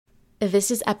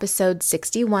This is episode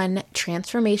 61,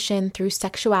 Transformation Through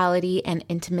Sexuality and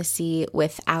Intimacy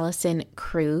with Allison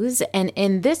Cruz. And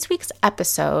in this week's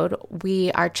episode,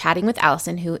 we are chatting with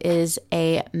Allison, who is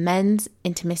a men's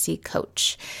intimacy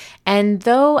coach. And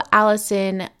though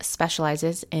Allison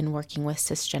specializes in working with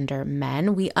cisgender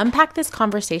men, we unpack this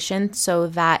conversation so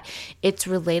that it's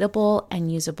relatable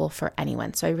and usable for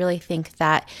anyone. So I really think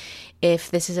that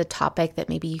if this is a topic that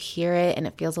maybe you hear it and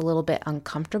it feels a little bit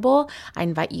uncomfortable, I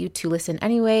invite you to listen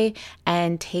anyway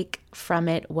and take from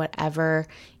it whatever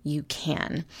you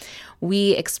can.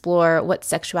 We explore what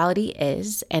sexuality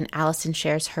is, and Allison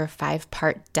shares her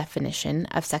 5-part definition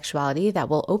of sexuality that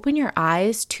will open your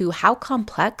eyes to how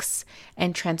complex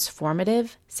and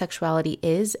transformative sexuality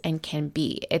is and can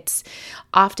be. It's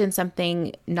often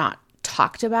something not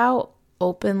talked about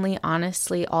openly,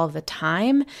 honestly, all the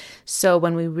time. So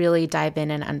when we really dive in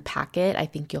and unpack it, I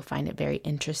think you'll find it very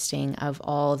interesting of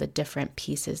all the different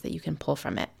pieces that you can pull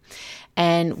from it.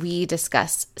 And we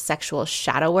discuss sexual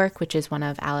shadow work, which is one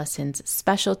of Allison's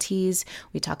specialties.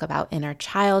 We talk about inner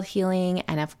child healing,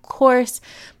 and of course,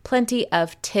 plenty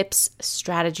of tips,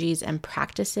 strategies, and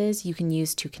practices you can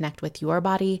use to connect with your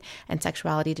body and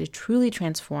sexuality to truly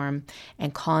transform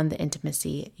and call in the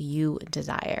intimacy you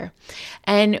desire.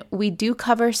 And we do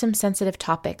cover some sensitive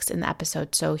topics in the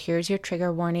episode. So here's your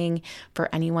trigger warning for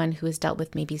anyone who has dealt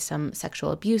with maybe some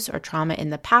sexual abuse or trauma in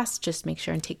the past. Just make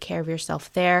sure and take care of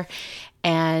yourself there.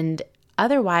 And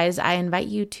otherwise, I invite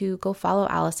you to go follow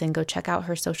Allison, go check out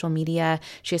her social media.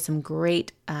 She has some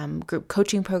great group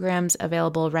coaching programs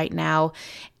available right now,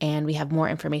 and we have more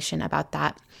information about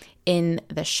that in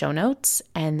the show notes.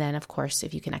 And then, of course,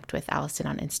 if you connect with Allison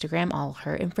on Instagram, all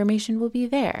her information will be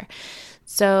there.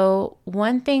 So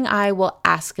one thing I will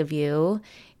ask of you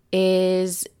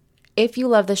is, if you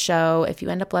love the show, if you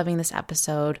end up loving this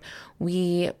episode,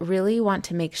 we really want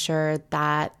to make sure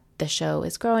that the show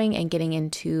is growing and getting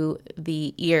into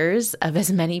the ears of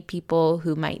as many people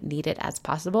who might need it as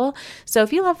possible. So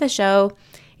if you love the show,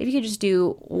 if you could just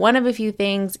do one of a few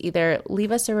things, either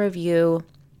leave us a review.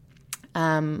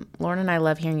 Lauren and I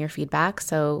love hearing your feedback,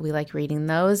 so we like reading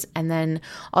those. And then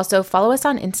also follow us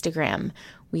on Instagram.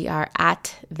 We are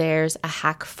at There's a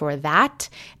Hack for That,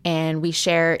 and we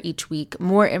share each week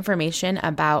more information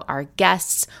about our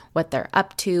guests, what they're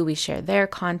up to. We share their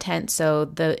content. So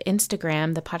the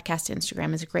podcast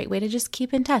Instagram is a great way to just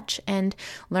keep in touch and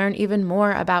learn even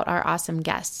more about our awesome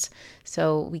guests.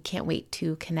 So we can't wait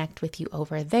to connect with you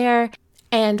over there.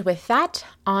 And with that,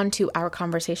 on to our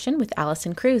conversation with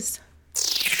Allison Cruz.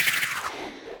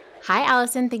 Hi,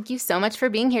 Allison. Thank you so much for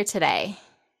being here today.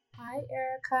 Hi,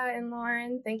 Erica and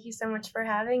Lauren. Thank you so much for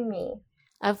having me.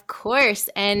 Of course.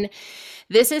 And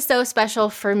this is so special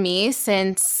for me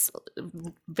since,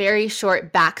 very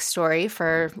short backstory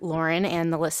for Lauren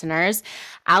and the listeners.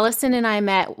 Allison and I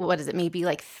met, maybe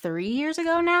like 3 years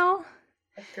ago now?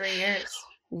 3 years.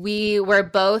 We were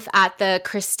both at the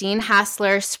Christine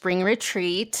Hassler Spring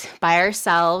Retreat by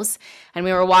ourselves, and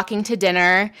we were walking to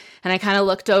dinner, and I kind of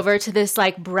looked over to this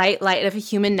like bright light of a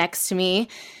human next to me,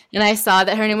 and I saw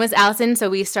that her name was Allison, so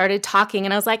we started talking,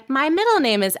 and I was like, my middle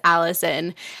name is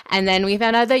Allison. And then we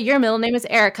found out that your middle name is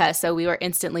Erica, so we were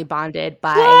instantly bonded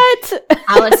by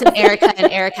Allison Erica and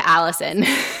Erica Allison.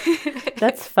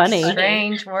 That's funny.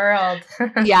 Strange world.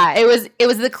 Yeah, it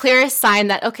was the clearest sign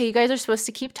that, okay, you guys are supposed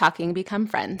to keep talking, become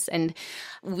friends. And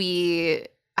we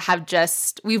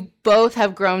both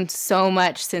have grown so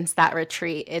much since that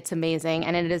retreat. It's amazing.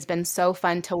 And it has been so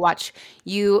fun to watch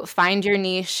you find your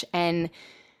niche and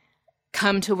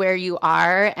come to where you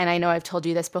are. And I know I've told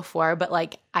you this before, but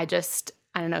like, I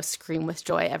don't know, scream with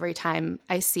joy every time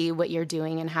I see what you're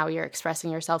doing and how you're expressing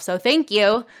yourself. So thank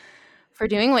you for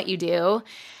doing what you do.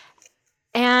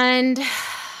 And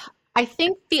I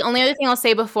think the only other thing I'll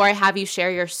say before I have you share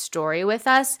your story with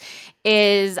us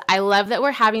is I love that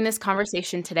we're having this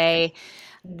conversation today,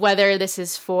 whether this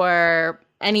is for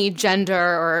any gender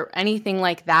or anything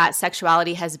like that.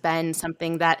 Sexuality has been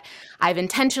something that I've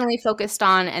intentionally focused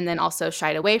on and then also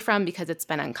shied away from because it's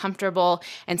been uncomfortable.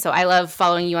 And so I love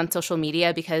following you on social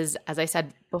media because, as I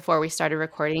said before we started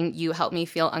recording, you help me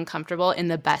feel uncomfortable in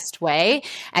the best way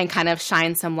and kind of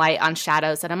shine some light on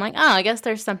shadows that I'm like, oh, I guess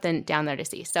there's something down there to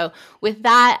see. So with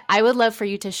that, I would love for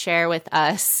you to share with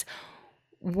us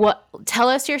tell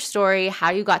us your story,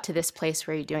 how you got to this place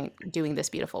where you're doing this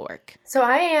beautiful work. So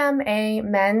I am a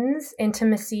men's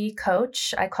intimacy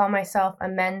coach. I call myself a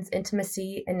men's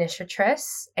intimacy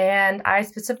initiatrix, and I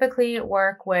specifically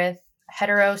work with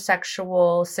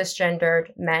heterosexual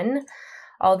cisgendered men,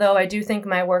 although I do think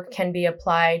my work can be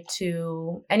applied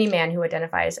to any man who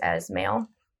identifies as male.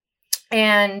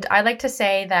 And I like to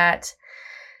say that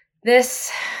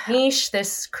This niche,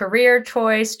 this career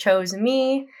choice chose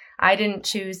me. I didn't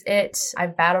choose it.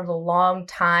 I've battled a long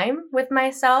time with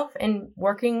myself in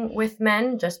working with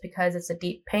men just because it's a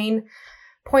deep pain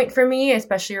point for me,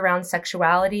 especially around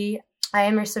sexuality. I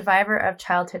am a survivor of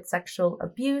childhood sexual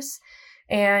abuse.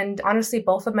 And honestly,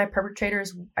 both of my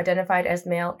perpetrators identified as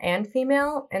male and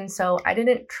female. And so I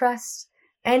didn't trust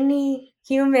any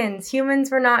humans.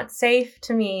 Humans were not safe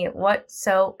to me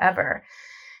whatsoever.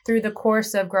 Through the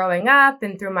course of growing up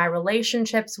and through my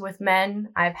relationships with men,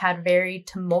 I've had very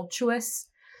tumultuous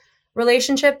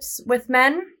relationships with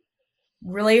men,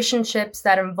 relationships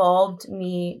that involved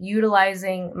me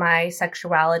utilizing my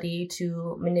sexuality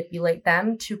to manipulate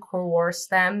them, to coerce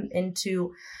them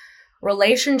into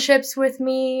relationships with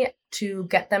me, to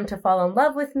get them to fall in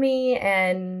love with me,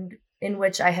 and in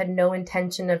which I had no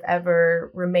intention of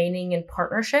ever remaining in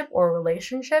partnership or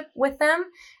relationship with them.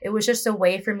 It was just a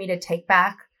way for me to take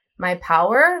back my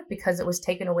power because it was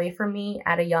taken away from me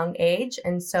at a young age.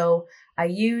 And so I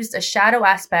used a shadow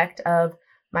aspect of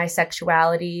my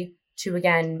sexuality to,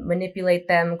 again, manipulate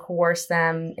them, coerce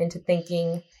them into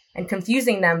thinking and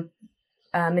confusing them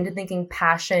into thinking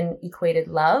passion equated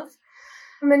love.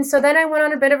 And so then I went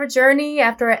on a bit of a journey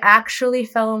after I actually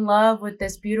fell in love with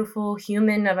this beautiful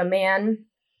human of a man.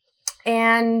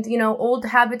 And, old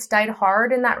habits died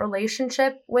hard in that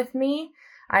relationship with me.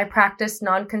 I practiced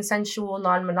non-consensual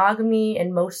non-monogamy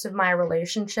in most of my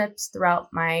relationships throughout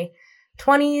my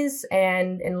 20s.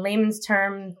 And in layman's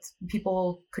terms,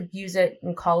 people could use it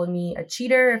and call me a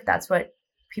cheater if that's what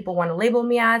people want to label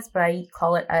me as, but I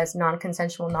call it as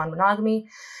non-consensual non-monogamy.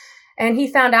 And he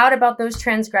found out about those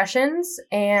transgressions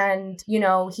and,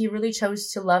 he really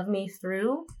chose to love me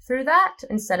through that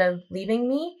instead of leaving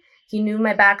me. He knew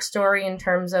my backstory in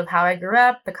terms of how I grew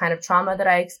up, the kind of trauma that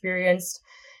I experienced,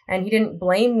 and he didn't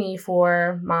blame me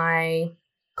for my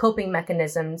coping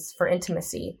mechanisms for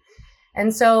intimacy.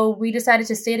 And so we decided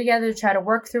to stay together to try to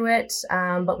work through it,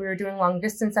 but we were doing long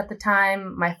distance at the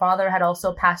time. My father had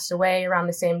also passed away around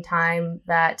the same time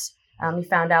that he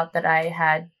found out that I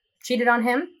had cheated on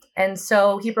him. And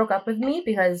so he broke up with me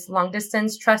because long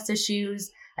distance, trust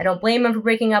issues. I don't blame him for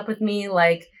breaking up with me.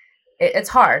 It's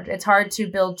hard. It's hard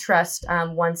to build trust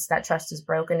once that trust is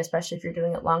broken, especially if you're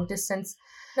doing it long distance.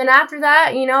 Then after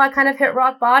that, I kind of hit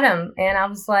rock bottom and I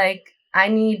was like, I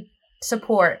need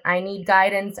support. I need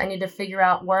guidance. I need to figure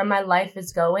out where my life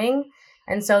is going.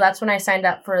 And so that's when I signed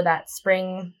up for that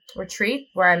spring retreat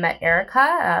where I met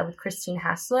Erica with Christine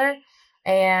Hassler.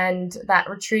 And that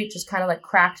retreat just kind of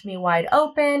cracked me wide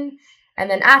open. And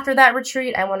then after that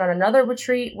retreat, I went on another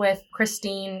retreat with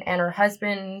Christine and her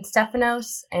husband,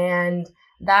 Stephanos. And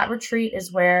that retreat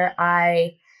is where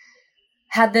I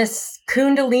had this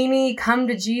Kundalini come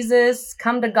to Jesus,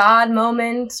 come to God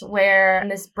moment where in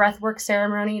this breathwork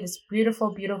ceremony, this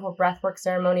beautiful, beautiful breathwork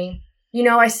ceremony,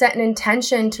 I set an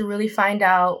intention to really find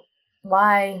out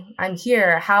why I'm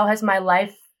here. How has my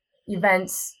life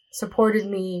events supported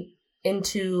me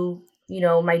into,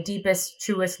 my deepest,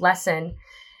 truest lesson.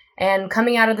 And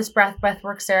coming out of this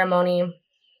breathwork ceremony,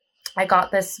 I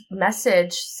got this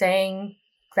message saying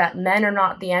that men are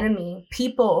not the enemy.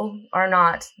 People are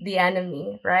not the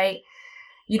enemy, right?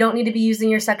 You don't need to be using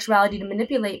your sexuality to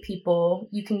manipulate people.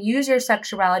 You can use your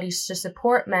sexuality to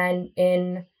support men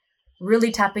in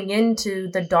really tapping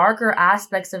into the darker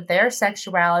aspects of their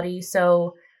sexuality.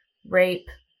 So rape,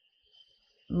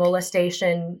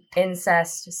 molestation,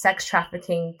 incest, sex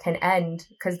trafficking can end,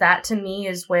 because that to me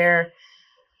is where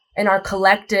in our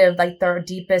collective, the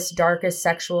deepest, darkest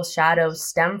sexual shadows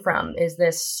stem from, is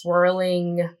this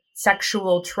swirling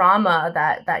sexual trauma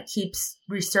that keeps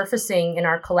resurfacing in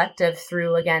our collective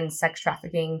through, again, sex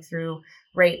trafficking, through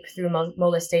rape, through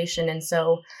molestation. And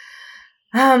so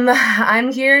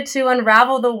I'm here to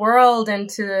unravel the world and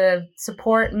to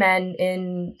support men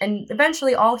and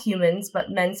eventually all humans, but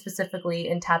men specifically,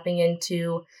 in tapping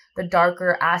into the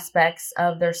darker aspects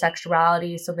of their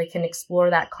sexuality so they can explore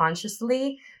that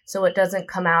consciously, so it doesn't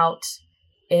come out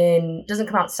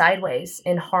sideways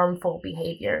in harmful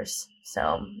behaviors.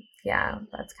 So yeah,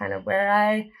 that's kind of where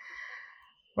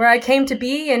I came to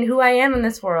be and who I am in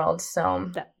this world.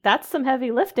 So that's some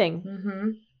heavy lifting. Mm-hmm.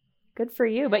 Good for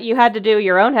you. But you had to do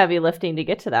your own heavy lifting to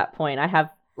get to that point. I have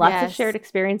lots of shared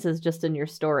experiences just in your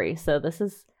story. So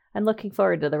I'm looking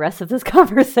forward to the rest of this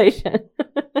conversation.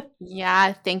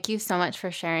 Yeah. Thank you so much for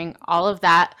sharing all of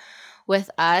that with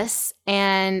us.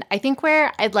 And I think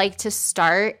where I'd like to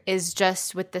start is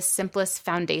just with the simplest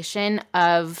foundation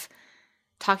of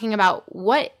talking about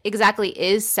what exactly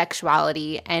is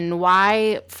sexuality and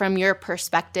why, from your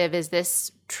perspective, is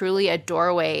this truly a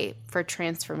doorway for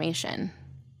transformation?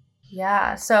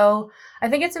 Yeah. So I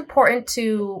think it's important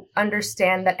to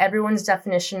understand that everyone's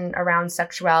definition around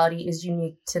sexuality is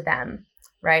unique to them,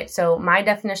 right? So my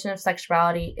definition of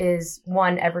sexuality is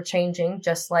one, ever changing,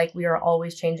 just like we are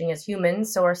always changing as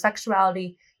humans. So our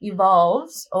sexuality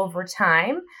evolves over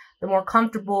time. The more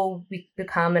comfortable we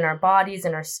become in our bodies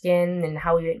and our skin and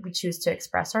how we choose to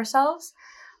express ourselves.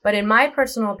 But in my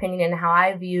personal opinion and how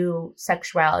I view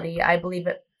sexuality, I believe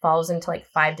it falls into like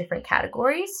 5 different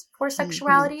categories for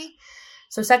sexuality. Mm-hmm.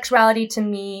 So sexuality to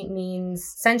me means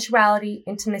sensuality,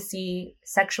 intimacy,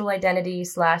 sexual identity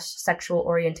 / sexual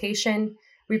orientation,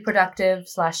 reproductive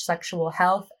 / sexual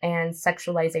health, and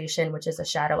sexualization, which is a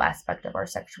shadow aspect of our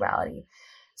sexuality.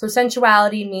 So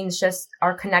sensuality means just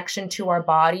our connection to our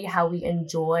body, how we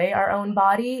enjoy our own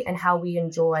body and how we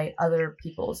enjoy other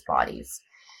people's bodies.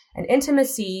 And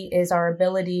intimacy is our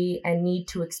ability and need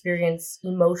to experience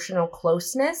emotional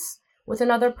closeness with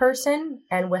another person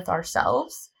and with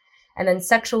ourselves. And then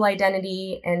sexual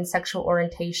identity and sexual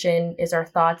orientation is our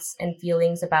thoughts and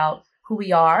feelings about who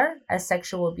we are as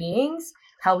sexual beings,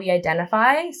 how we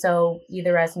identify, so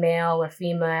either as male or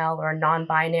female or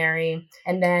non-binary,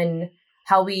 and then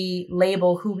how we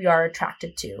label who we are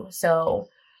attracted to. So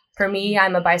for me,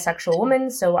 I'm a bisexual woman,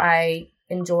 so I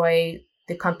enjoy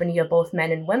the company of both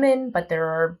men and women, but there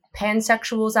are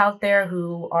pansexuals out there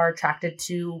who are attracted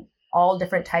to all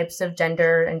different types of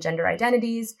gender and gender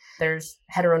identities. There's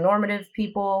heteronormative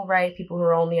people, right? People who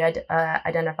are only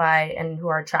identify and who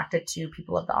are attracted to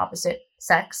people of the opposite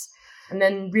sex. And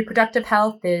then reproductive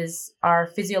health is our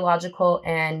physiological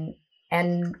and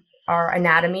our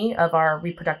anatomy of our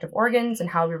reproductive organs and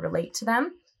how we relate to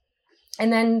them.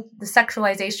 And then the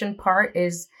sexualization part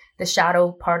is the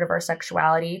shadow part of our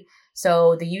sexuality.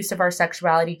 So the use of our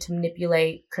sexuality to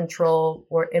manipulate, control,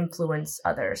 or influence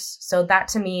others. So that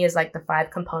to me is like the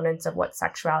 5 components of what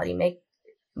sexuality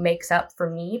makes up for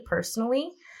me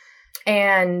personally.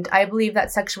 And I believe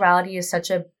that sexuality is such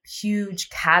a huge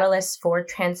catalyst for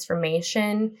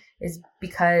transformation is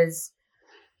because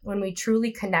when we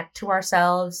truly connect to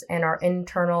ourselves and our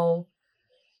internal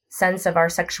sense of our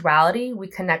sexuality, we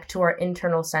connect to our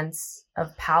internal sense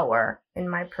of power, in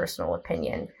my personal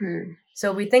opinion.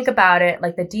 So we think about it,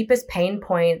 like the deepest pain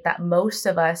point that most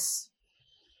of us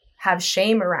have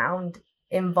shame around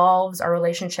involves our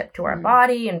relationship to our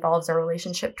body, involves our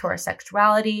relationship to our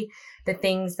sexuality, the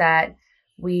things that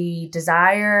we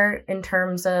desire in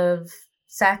terms of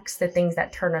sex, the things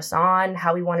that turn us on,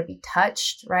 how we want to be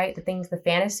touched, right? The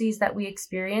fantasies that we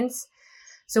experience.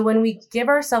 So when we give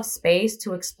ourselves space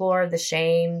to explore the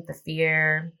shame, the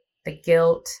fear, the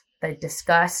guilt, the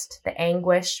disgust, the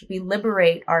anguish, we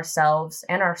liberate ourselves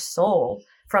and our soul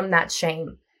from that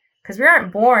shame. Because we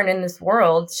aren't born in this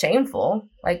world shameful.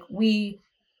 Like we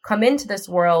come into this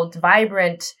world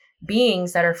vibrant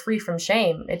beings that are free from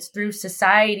shame. It's through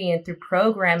society and through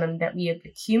programming that we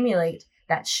accumulate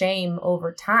that shame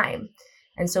over time.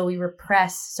 And so we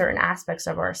repress certain aspects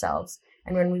of ourselves.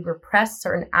 And when we repress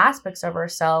certain aspects of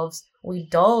ourselves, we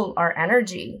dull our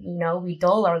energy, we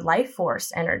dull our life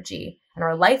force energy. And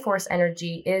our life force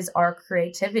energy is our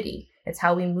creativity. It's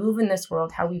how we move in this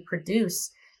world, how we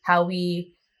produce, how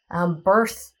we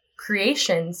birth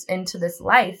creations into this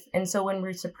life. And so when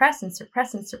we suppress and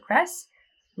suppress and suppress,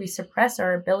 we suppress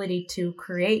our ability to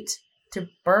create, to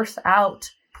birth out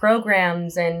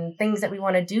programs and things that we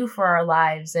want to do for our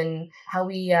lives and how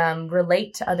we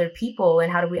relate to other people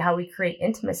and how we create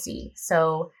intimacy.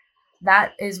 So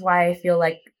that is why I feel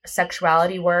like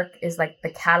sexuality work is like the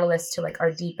catalyst to like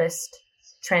our deepest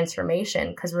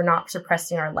transformation, because we're not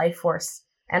suppressing our life force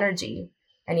energy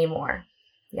anymore.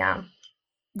 Yeah.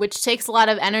 Which takes a lot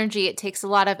of energy. It takes a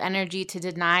lot of energy to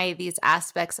deny these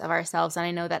aspects of ourselves. And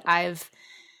I know that I've,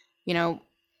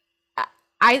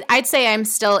 I'd say I'm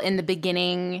still in the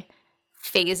beginning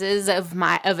phases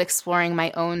of exploring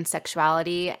my own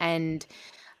sexuality. And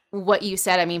what you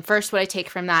said, I mean, first what I take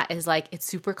from that is like it's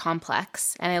super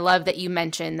complex. And I love that you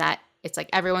mentioned that it's like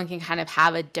everyone can kind of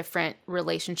have a different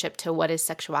relationship to what is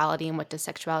sexuality and what does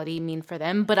sexuality mean for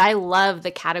them. But I love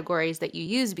the categories that you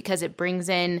use because it brings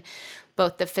in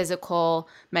both the physical,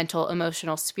 mental,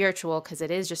 emotional, spiritual, because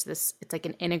it is just this, it's like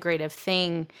an integrative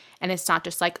thing. And it's not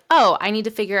just like, oh, I need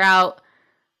to figure out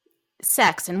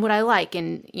sex and what I like.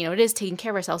 And, it is taking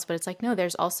care of ourselves, but it's like, no,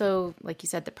 there's also, like you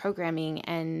said, the programming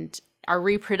and our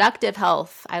reproductive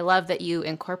health. I love that you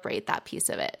incorporate that piece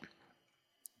of it.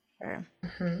 Sure.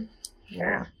 Mm-hmm.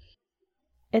 Yeah.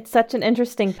 It's such an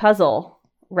interesting puzzle,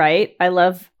 right? I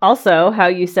love also how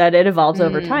you said it evolves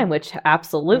over time, which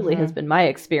absolutely has been my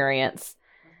experience.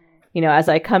 As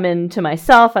I come into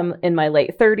myself, I'm in my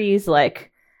late 30s,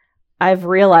 like I've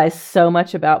realized so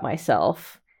much about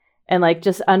myself. And like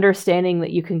just understanding that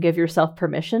you can give yourself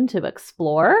permission to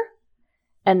explore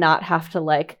and not have to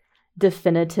like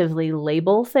definitively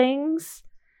label things,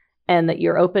 and that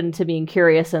you're open to being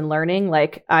curious and learning.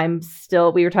 Like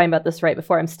we were talking about this right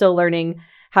before, I'm still learning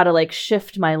how to like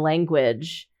shift my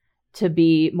language to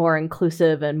be more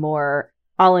inclusive and more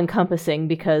all-encompassing,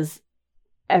 because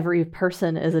every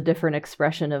person is a different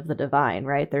expression of the divine,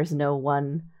 right? There's no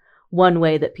one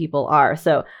way that people are.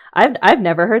 So I've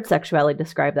never heard sexuality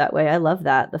described that way. I love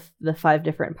that, the 5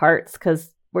 different parts,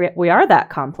 because we are that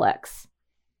complex.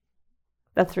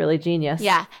 That's really genius.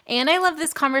 Yeah. And I love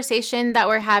this conversation that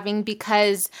we're having,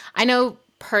 because I know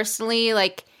personally,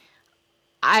 like,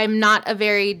 I'm not a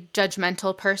very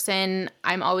judgmental person.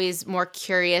 I'm always more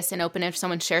curious and open. If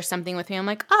someone shares something with me, I'm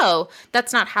like, oh,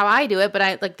 that's not how I do it, but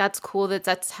I like, that's cool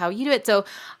that's how you do it. So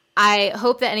I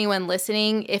hope that anyone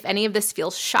listening, if any of this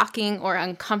feels shocking or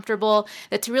uncomfortable,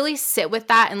 that to really sit with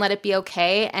that and let it be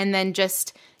okay, and then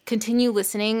just continue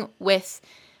listening with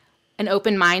an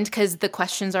open mind, because the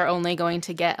questions are only going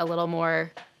to get a little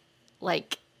more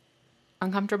like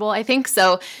uncomfortable, I think.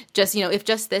 So just, if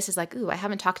just this is like, ooh, I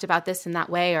haven't talked about this in that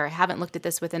way, or I haven't looked at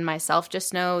this within myself,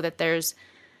 just know that there's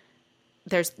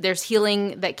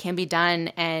healing that can be done,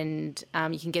 and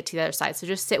you can get to the other side. So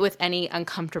just sit with any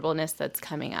uncomfortableness that's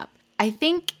coming up. I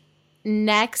think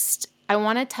next I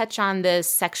want to touch on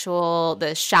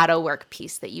the shadow work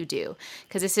piece that you do,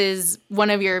 because this is one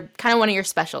of your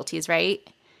specialties, right?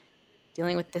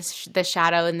 Dealing with the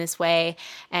shadow in this way.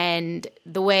 And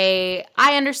the way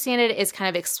I understand it is kind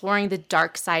of exploring the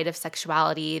dark side of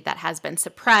sexuality that has been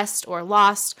suppressed or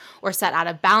lost or set out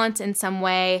of balance in some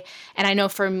way. And I know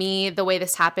for me, the way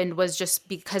this happened was just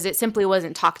because it simply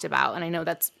wasn't talked about. And I know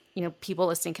that's, people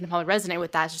listening can probably resonate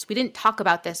with that. It's just we didn't talk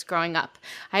about this growing up.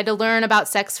 I had to learn about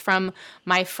sex from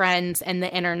my friends and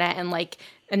the internet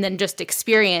and then just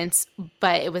experience,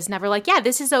 but it was never like, yeah,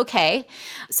 this is okay.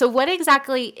 So what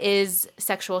exactly is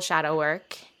sexual shadow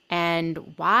work,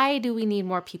 and why do we need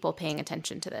more people paying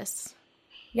attention to this?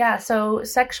 Yeah, so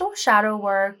sexual shadow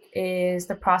work is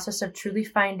the process of truly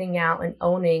finding out and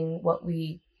owning what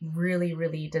we really,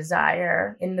 really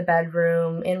desire in the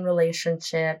bedroom, in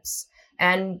relationships,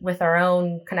 and with our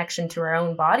own connection to our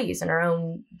own bodies and our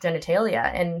own genitalia,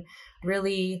 and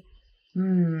really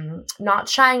not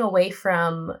shying away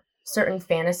from certain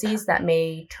fantasies that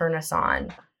may turn us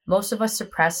on. Most of us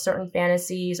suppress certain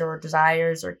fantasies or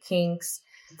desires or kinks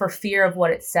for fear of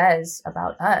what it says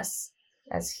about us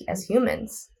as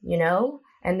humans,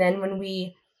 And then when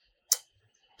we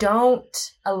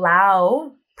don't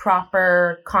allow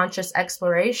proper conscious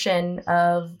exploration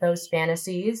of those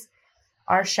fantasies,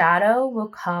 our shadow will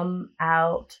come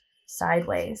out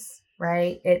sideways.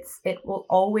 Right? It will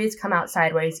always come out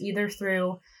sideways, either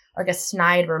through like a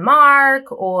snide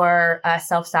remark or a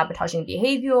self-sabotaging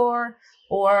behavior,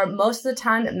 or most of the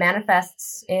time it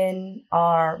manifests in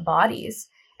our bodies.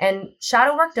 And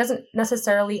shadow work doesn't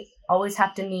necessarily always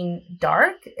have to mean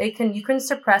dark. You can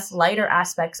suppress lighter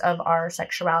aspects of our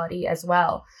sexuality as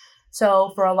well.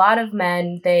 So for a lot of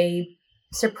men, they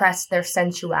suppress their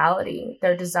sensuality,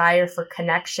 their desire for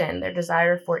connection, their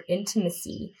desire for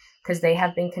intimacy, because they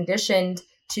have been conditioned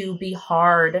to be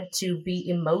hard, to be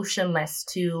emotionless,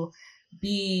 to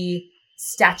be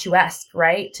statuesque,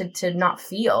 right? To not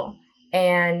feel.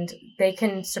 And they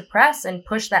can suppress and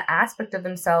push that aspect of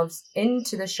themselves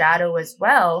into the shadow as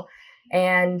well.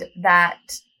 And that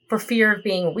for fear of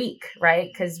being weak, right?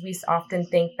 Because we often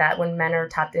think that when men are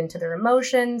tapped into their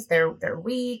emotions, they're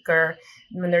weak, or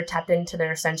when they're tapped into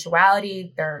their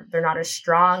sensuality, they're not as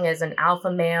strong as an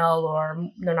alpha male, or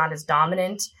they're not as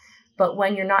dominant. But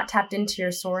when you're not tapped into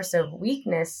your source of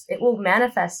weakness, it will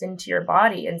manifest into your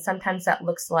body. And sometimes that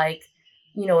looks like,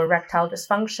 erectile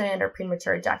dysfunction or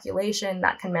premature ejaculation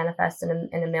that can manifest in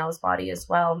a male's body as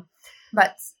well.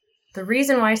 But the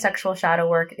reason why sexual shadow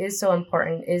work is so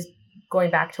important is,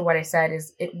 going back to what I said,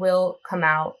 is it will come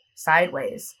out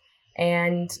sideways.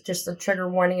 And just a trigger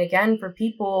warning again for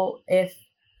people, if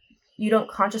you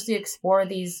don't consciously explore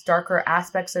these darker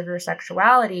aspects of your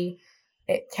sexuality,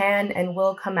 it can and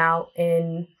will come out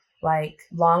in like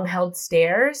long held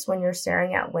stares when you're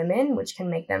staring at women, which can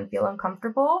make them feel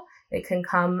uncomfortable. It can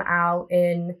come out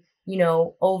in,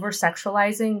 over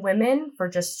sexualizing women for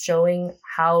just showing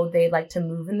how they like to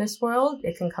move in this world.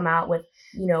 It can come out with,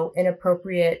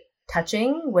 inappropriate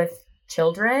touching with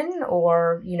children,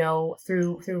 or,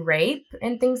 through rape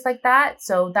and things like that.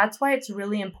 So that's why it's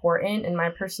really important, in my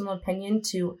personal opinion,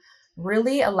 to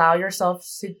really allow yourself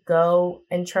to go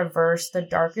and traverse the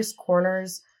darkest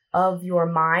corners of your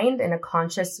mind in a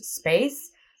conscious space,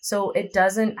 so it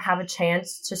doesn't have a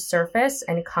chance to surface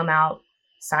and come out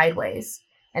sideways.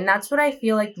 And that's what I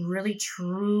feel like really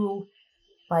true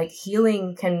like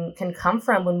healing can come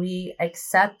from, when we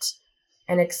accept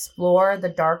and explore the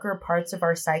darker parts of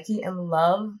our psyche and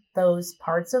love those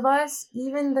parts of us,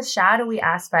 even the shadowy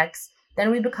aspects.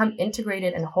 Then we become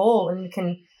integrated and whole, and we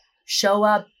can show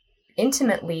up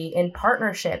intimately in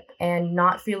partnership and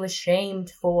not feel ashamed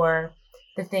for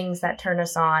the things that turn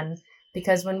us on.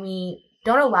 Because when we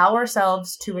don't allow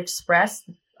ourselves to express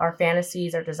our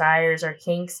fantasies, our desires, our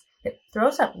kinks, it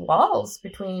throws up walls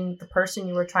between the person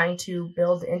you were trying to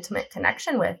build intimate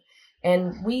connection with.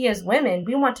 And we as women,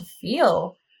 we want to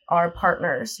feel our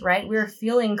partners, right? We're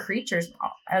feeling creatures.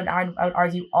 I would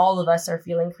argue all of us are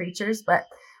feeling creatures, but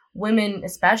women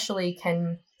especially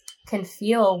can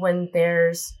feel when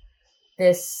there's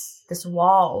this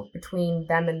wall between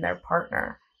them and their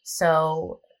partner.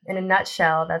 So in a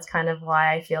nutshell, that's kind of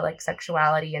why I feel like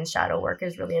sexuality and shadow work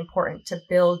is really important, to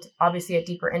build obviously a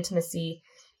deeper intimacy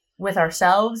with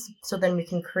ourselves, so then we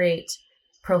can create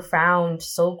profound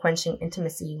soul-quenching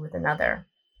intimacy with another.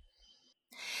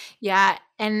 Yeah,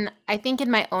 and I think in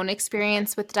my own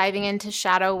experience with diving into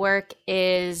shadow work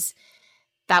is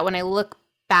that when I look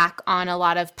back on a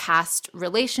lot of past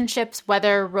relationships,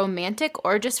 whether romantic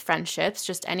or just friendships,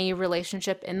 just any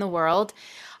relationship in the world,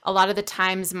 a lot of the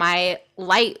times my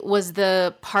light was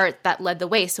the part that led the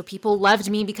way. So people loved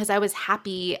me because I was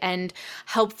happy and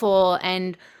helpful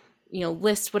and,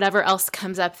 list whatever else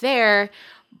comes up there.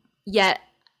 Yet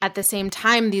at the same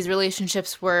time, these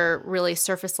relationships were really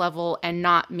surface level and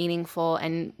not meaningful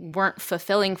and weren't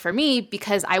fulfilling for me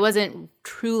because I wasn't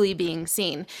truly being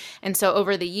seen. And so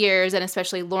over the years, and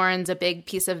especially Lauren's a big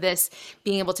piece of this,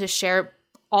 being able to share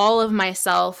all of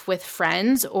myself with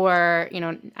friends, or,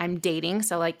 I'm dating.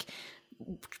 So like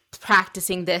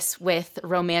practicing this with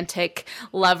romantic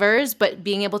lovers, but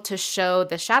being able to show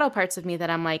the shadow parts of me that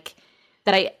I'm like,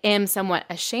 that I am somewhat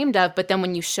ashamed of. But then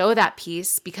when you show that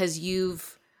piece, because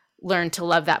you've learned to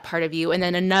love that part of you, and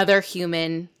then another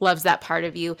human loves that part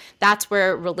of you, that's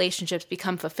where relationships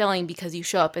become fulfilling, because you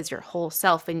show up as your whole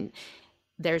self and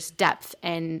there's depth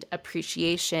and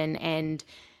appreciation, and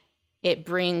it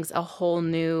brings a whole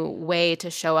new way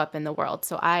to show up in the world.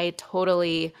 So I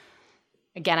totally,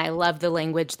 again, I love the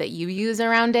language that you use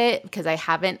around it, because I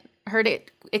haven't heard it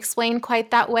explained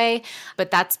quite that way, but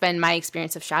that's been my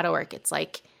experience of shadow work. It's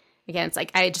like, again, it's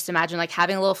like I just imagine like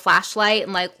having a little flashlight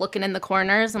and like looking in the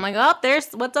corners. I'm like, oh,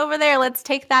 there's what's over there. Let's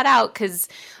take that out. Because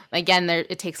again,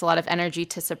 it takes a lot of energy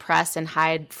to suppress and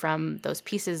hide from those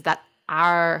pieces that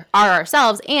are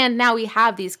ourselves. And now we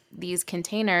have these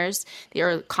containers,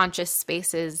 or conscious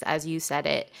spaces, as you said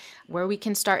it, where we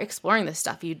can start exploring this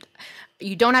stuff.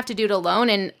 You don't have to do it alone.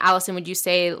 And Allison, would you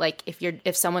say like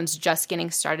if someone's just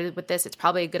getting started with this, it's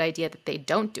probably a good idea that they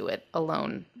don't do it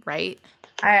alone, right?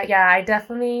 I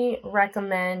definitely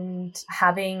recommend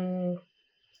having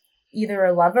either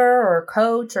a lover or a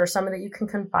coach or someone that you can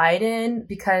confide in,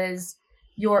 because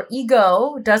your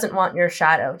ego doesn't want your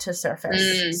shadow to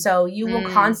surface. So you will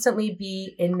constantly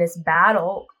be in this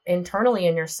battle internally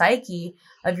in your psyche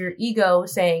of your ego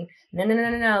saying,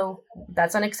 no,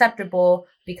 that's unacceptable,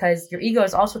 because your ego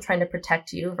is also trying to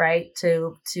protect you, right?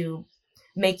 To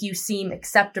make you seem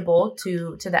acceptable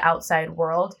to the outside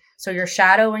world. So your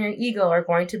shadow and your ego are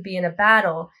going to be in a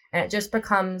battle, and it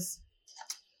becomes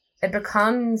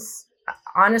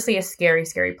honestly a scary,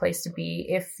 scary place to be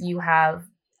if you have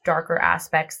darker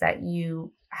aspects that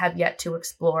you have yet to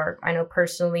explore. I know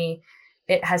personally,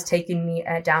 it has taken me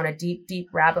down a deep, deep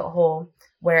rabbit hole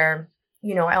where,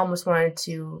 I almost wanted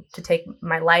to take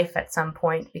my life at some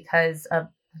point because of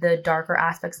the darker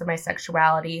aspects of my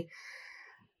sexuality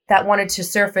that wanted to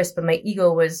surface, but my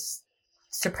ego was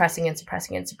suppressing,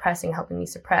 helping me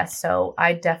suppress. So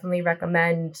I definitely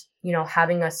recommend,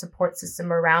 having a support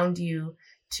system around you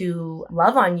to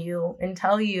love on you and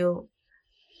tell you,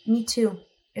 me too,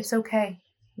 it's okay,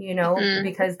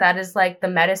 because that is like the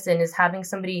medicine, is having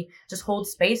somebody just hold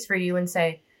space for you and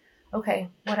say, okay,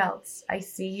 what else? I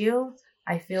see you.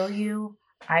 I feel you.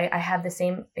 I have the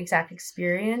same exact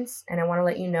experience, and I want to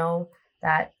let you know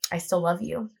that I still love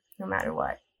you no matter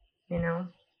what,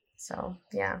 So,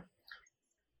 yeah.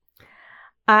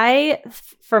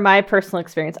 For my personal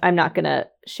experience, I'm not going to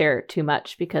share too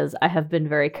much, because I have been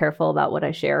very careful about what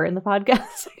I share in the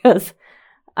podcast, because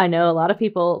I know a lot of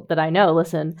people that I know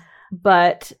listen.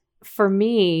 But for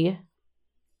me,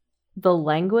 the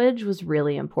language was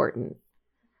really important.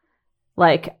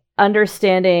 Like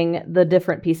understanding the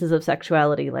different pieces of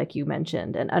sexuality, like you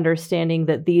mentioned, and understanding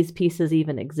that these pieces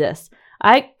even exist.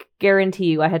 I guarantee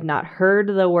you I had not heard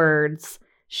the words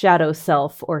shadow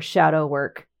self or shadow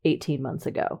work 18 months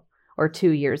ago, or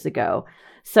 2 years ago.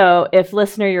 So if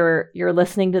listener, you're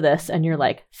listening to this and you're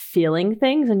like feeling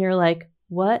things and you're like,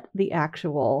 what the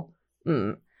actual,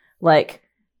 like,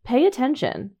 pay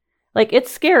attention. Like,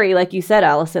 it's scary. Like you said,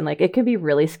 Allison, like it can be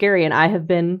really scary. And I have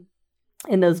been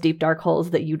in those deep dark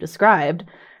holes that you described.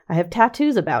 I have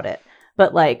tattoos about it.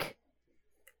 But like,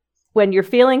 when you're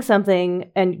feeling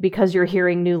something and because you're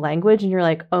hearing new language and you're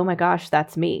like, oh my gosh,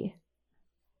 that's me.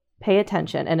 Pay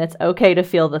attention. And it's okay to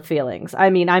feel the feelings. I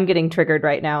mean, I'm getting triggered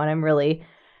right now and I'm really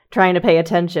trying to pay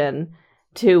attention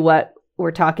to what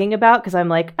we're talking about because I'm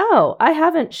like, oh, I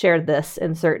haven't shared this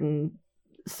in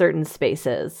certain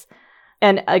spaces.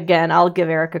 And again, I'll give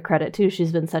Erica credit too.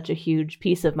 She's been such a huge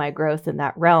piece of my growth in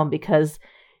that realm because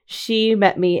she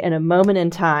met me in a moment in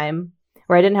time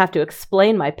where I didn't have to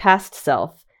explain my past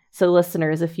self. So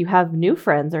listeners, if you have new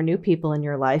friends or new people in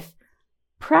your life,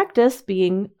 practice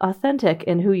being authentic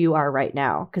in who you are right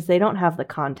now because they don't have the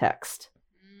context.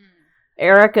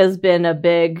 Erica's been a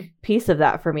big piece of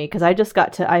that for me because I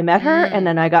met her and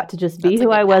then I got to just be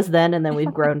who I was then, and then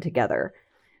we've grown together.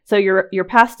 So your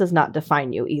past does not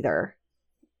define you either.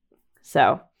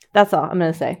 So that's all I'm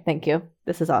going to say. Thank you.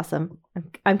 This is awesome.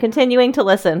 I'm continuing to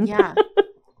listen. Yeah.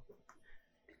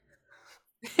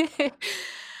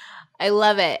 I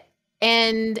love it.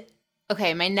 And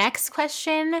okay, my next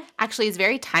question actually is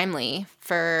very timely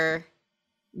for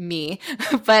me,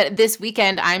 but this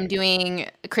weekend I'm doing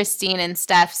Christine and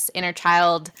Steph's inner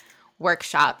child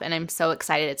workshop and I'm so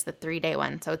excited. It's the 3-day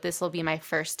one. So this will be my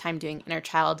first time doing inner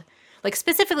child, like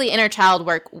specifically inner child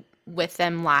work with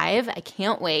them live. I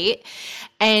can't wait.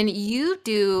 And you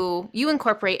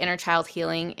incorporate inner child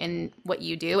healing in what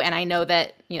you do. And I know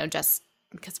that, just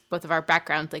because both of our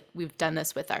backgrounds, like we've done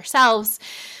this with ourselves.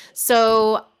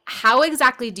 So how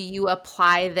exactly do you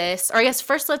apply this? Or I guess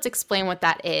first let's explain what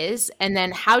that is. And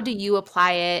then how do you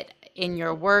apply it in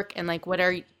your work? And like, what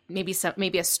are maybe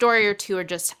a story or two, or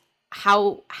just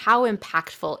how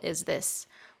impactful is this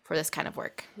for this kind of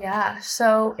work? Yeah.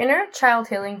 So inner child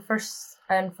healing, first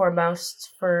and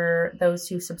foremost, for those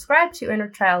who subscribe to inner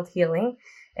child healing,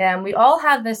 we all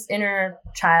have this inner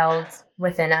child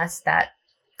within us that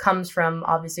comes from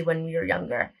obviously when we were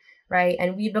younger, right?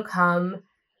 And we become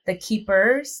the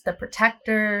keepers, the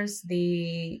protectors,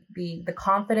 the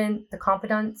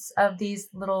confidants of these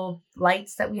little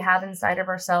lights that we have inside of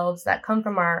ourselves that come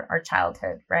from our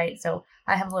childhood, right? So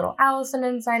I have a little Allison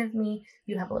inside of me,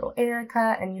 you have a little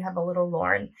Erica, and you have a little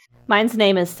Lauren. Mine's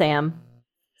name is Sam.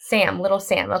 Little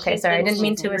Sam. Okay, sorry, I didn't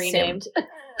mean to assume.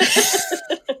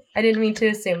 I didn't mean to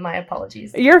assume. My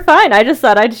apologies. You're fine. I just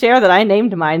thought I'd share that I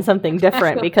named mine something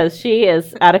different because she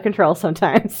is out of control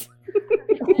sometimes.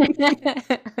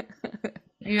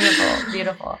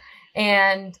 Beautiful.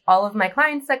 And all of my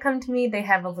clients that come to me, they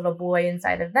have a little boy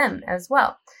inside of them as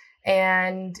well.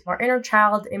 And our inner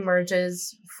child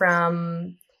emerges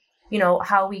from,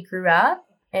 how we grew up.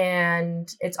 And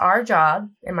it's our job,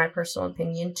 in my personal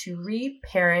opinion, to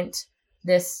reparent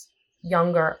this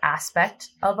younger aspect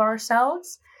of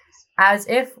ourselves as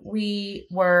if we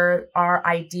were our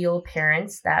ideal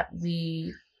parents that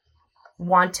we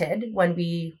wanted when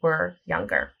we were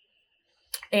younger.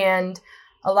 And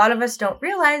a lot of us don't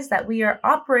realize that we are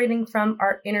operating from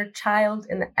our inner child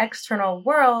in the external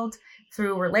world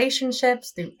through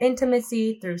relationships, through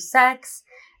intimacy, through sex.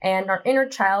 And our inner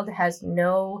child has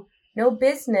no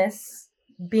business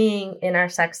being in our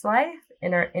sex life,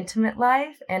 in our intimate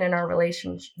life, and in our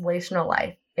relational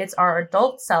life. It's our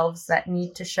adult selves that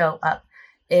need to show up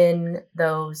in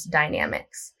those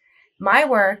dynamics. My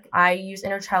work, I use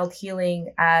inner child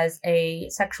healing as a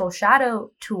sexual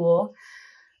shadow tool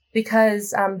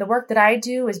because the work that I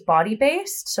do is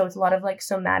body-based. So it's a lot of like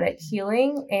somatic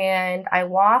healing. And I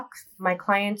walk my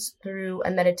clients through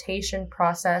a meditation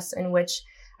process in which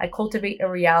I cultivate a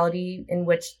reality in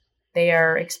which they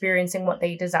are experiencing what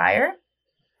they desire.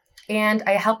 And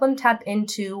I help them tap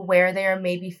into where they are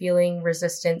maybe feeling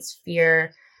resistance,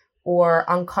 fear, or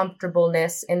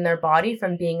uncomfortableness in their body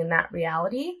from being in that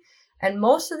reality. And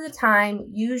most of the time,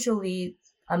 usually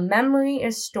a memory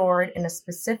is stored in a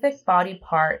specific body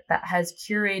part that has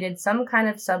curated some kind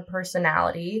of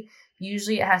subpersonality.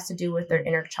 Usually it has to do with their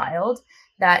inner child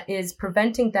that is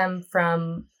preventing them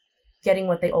from getting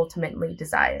what they ultimately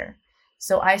desire.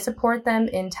 So I support them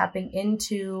in tapping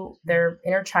into their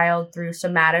inner child through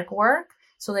somatic work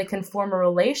so they can form a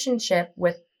relationship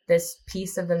with this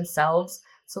piece of themselves,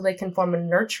 so they can form a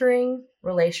nurturing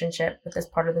relationship with this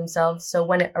part of themselves. So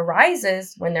when it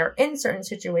arises, when they're in certain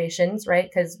situations, right?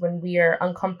 Because when we are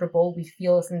uncomfortable, we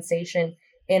feel a sensation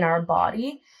in our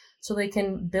body. So they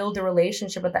can build a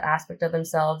relationship with that aspect of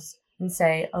themselves and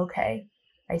say, okay,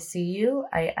 I see you.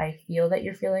 I feel that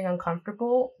you're feeling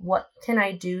uncomfortable. What can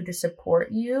I do to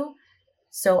support you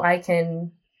so I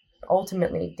can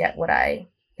ultimately get what I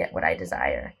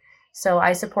desire? So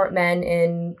I support men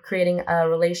in creating a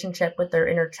relationship with their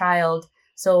inner child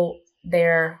so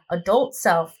their adult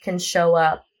self can show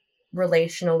up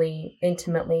relationally,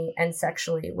 intimately, and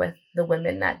sexually with the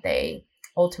women that they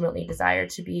ultimately desire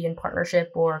to be in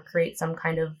partnership or create some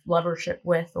kind of lovership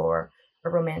with or a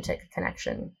romantic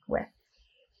connection with.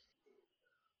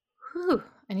 Whew.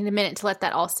 I need a minute to let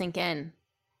that all sink in.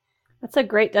 That's a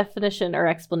great definition or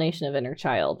explanation of inner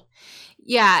child.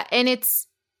 Yeah, and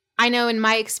I know in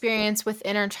my experience with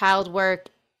inner child work,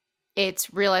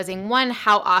 it's realizing, one,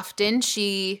 how often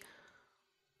she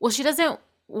doesn't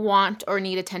want or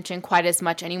need attention quite as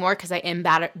much anymore because I am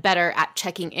better at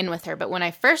checking in with her. But when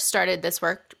I first started this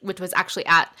work, which was actually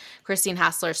at Christine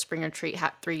Hassler's spring retreat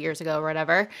 3 years ago or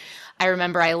whatever, I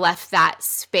remember I left that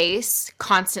space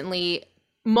constantly,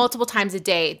 multiple times a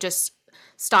day, just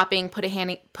stopping,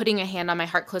 putting a hand on my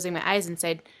heart, closing my eyes, and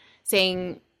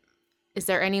saying, is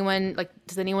there anyone, like,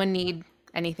 does anyone need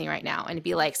anything right now? And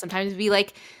sometimes it'd be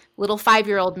like little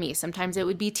 5-year-old me. Sometimes it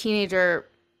would be teenager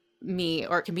me,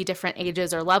 or it can be different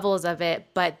ages or levels of it.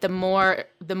 But the more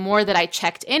that I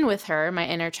checked in with her, my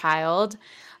inner child,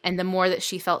 and the more that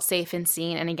she felt safe and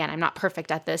seen. And again, I'm not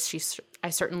perfect at this. I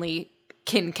certainly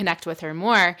can connect with her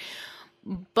more.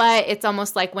 But it's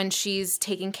almost like when she's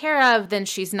taken care of, then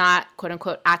she's not, quote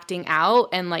unquote, acting out.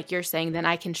 And like you're saying, then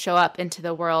I can show up into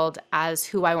the world as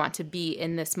who I want to be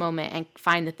in this moment and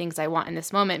find the things I want in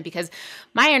this moment. Because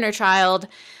my inner child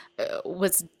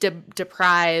was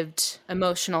deprived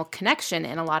emotional connection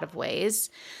in a lot of ways.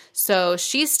 So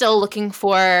she's still looking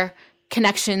for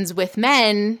connections with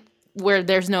men where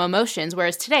there's no emotions.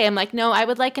 Whereas today I'm like, no, I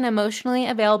would like an emotionally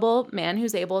available man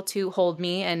who's able to hold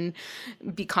me and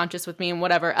be conscious with me and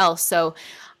whatever else. So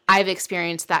I've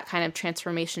experienced that kind of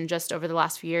transformation just over the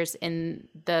last few years in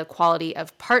the quality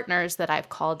of partners that I've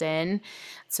called in.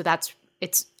 So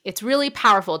it's really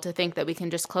powerful to think that we can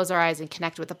just close our eyes and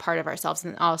connect with a part of ourselves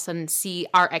and all of a sudden see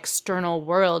our external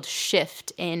world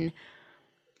shift in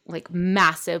like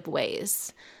massive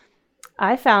ways.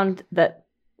 I found that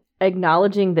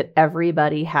acknowledging that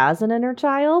everybody has an inner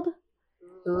child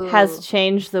has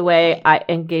changed the way I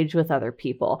engage with other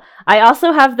people. I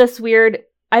also have this weird,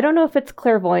 I don't know if it's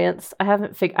clairvoyance. I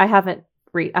haven't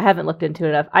looked into it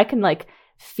enough. I can like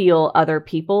feel other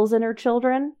people's inner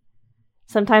children.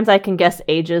 Sometimes I can guess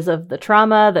ages of the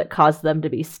trauma that caused them to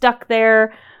be stuck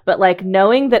there, but like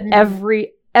knowing that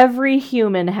every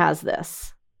human has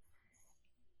this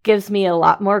gives me a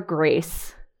lot more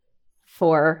grace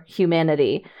for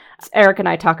humanity. Eric and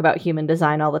I talk about human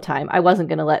design all the time. I wasn't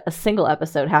going to let a single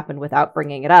episode happen without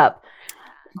bringing it up.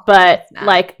 But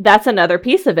like, that's another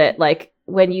piece of it. Like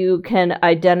when you can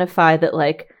identify that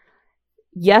like,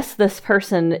 yes, this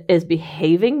person is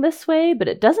behaving this way, but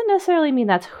it doesn't necessarily mean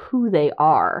that's who they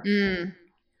are.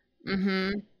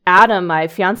 Mm-hmm. Adam, my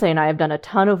fiance, and I have done a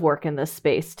ton of work in this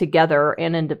space together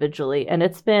and individually. And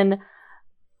it's been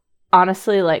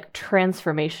honestly like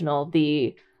transformational.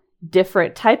 The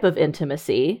different type of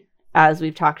intimacy, as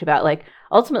we've talked about, like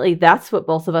ultimately that's what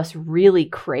both of us really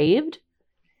craved.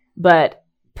 But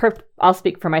I'll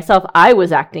speak for myself. I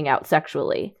was acting out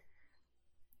sexually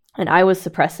and I was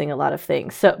suppressing a lot of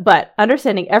things. So, but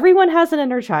understanding everyone has an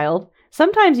inner child.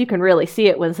 Sometimes you can really see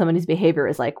it when somebody's behavior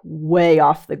is like way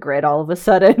off the grid all of a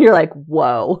sudden. You're like,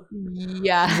 whoa.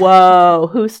 Yeah.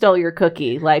 Whoa, who stole your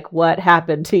cookie? Like, what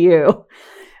happened to you?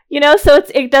 You know, so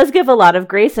it does give a lot of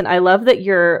grace. And I love that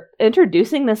you're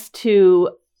introducing this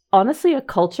to, honestly, a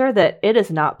culture that it is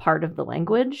not part of the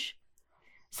language.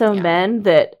 So men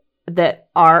that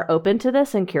are open to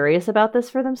this and curious about this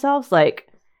for themselves, like,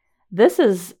 this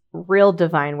is real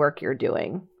divine work you're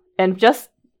doing. And just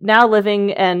now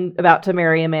living and about to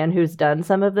marry a man who's done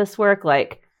some of this work,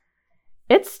 like,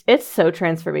 it's so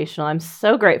transformational. I'm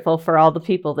so grateful for all the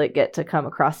people that get to come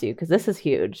across you, because this is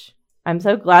huge. I'm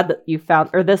so glad that you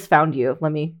this found you.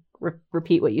 Let me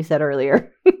repeat what you said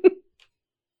earlier.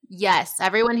 Yes.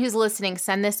 Everyone who's listening,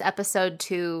 send this episode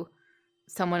to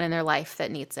someone in their life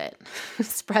that needs it.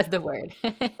 Spread the word.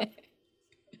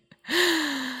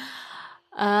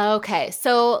 Okay.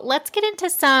 So let's get into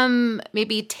some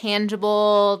maybe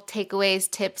tangible takeaways,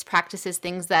 tips, practices,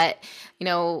 things that, you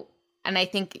know, and I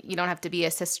think you don't have to be a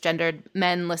cisgendered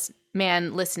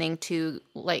man listening to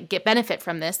like get benefit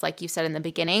from this, like you said in the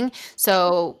beginning.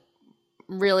 So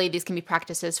really these can be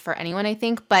practices for anyone, I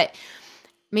think. But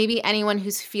maybe anyone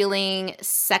who's feeling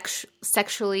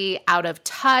sexually out of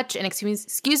touch, and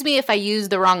excuse me if I use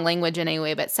the wrong language in any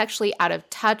way, but sexually out of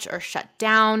touch or shut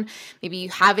down. Maybe you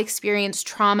have experienced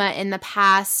trauma in the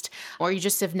past, or you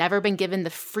just have never been given the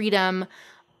freedom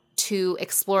to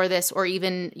explore this, or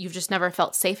even you've just never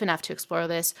felt safe enough to explore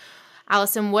this.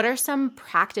 Allison, what are some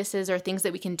practices or things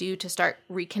that we can do to start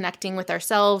reconnecting with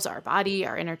ourselves, our body,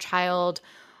 our inner child,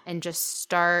 and just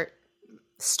start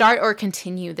or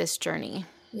continue this journey?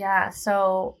 Yeah,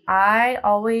 so I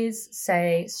always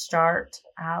say start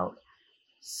out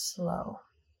slow.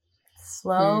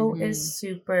 Slow is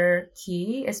super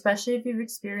key, especially if you've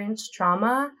experienced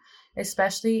trauma,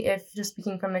 especially if, just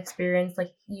speaking from experience,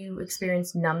 like you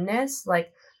experienced numbness.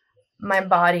 Like my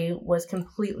body was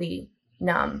completely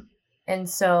numb. And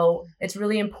so it's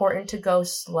really important to go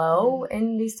slow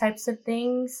in these types of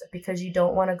things, because you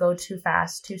don't want to go too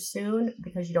fast too soon,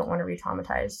 because you don't want to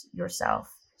re-traumatize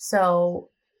yourself. So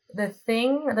the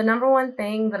number one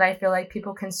thing that I feel like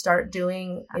people can start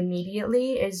doing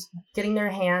immediately is getting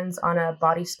their hands on a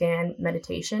body scan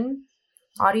meditation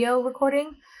audio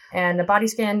recording. And a body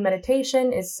scan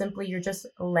meditation is simply you're just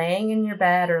laying in your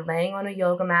bed or laying on a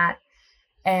yoga mat,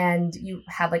 and you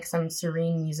have like some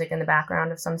serene music in the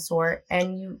background of some sort,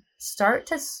 and you start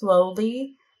to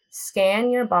slowly scan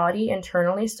your body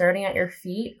internally, starting at your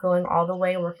feet, going all the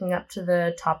way, working up to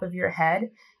the top of your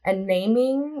head, and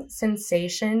naming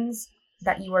sensations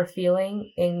that you are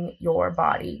feeling in your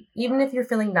body, even if you're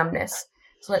feeling numbness.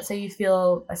 So let's say you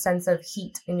feel a sense of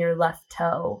heat in your left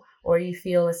toe, or you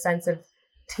feel a sense of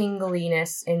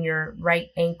tingliness in your right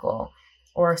ankle,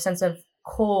 or a sense of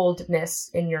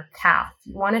coldness in your calf.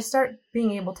 You want to start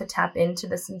being able to tap into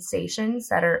the sensations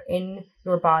that are in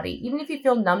your body. Even if you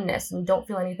feel numbness and don't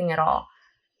feel anything at all,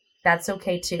 that's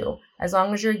okay too, as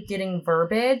long as you're getting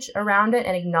verbiage around it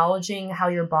and acknowledging how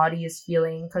your body is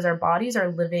feeling, because our bodies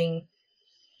are living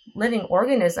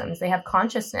organisms. They have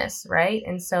consciousness, right?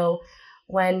 And so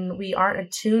when we aren't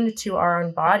attuned to our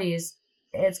own bodies,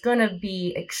 it's going to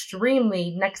be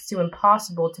extremely next to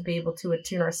impossible to be able to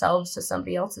attune ourselves to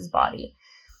somebody else's body.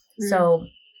 So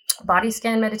body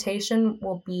scan meditation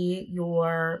will be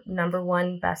your number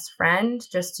one best friend,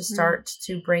 just to start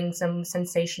to bring some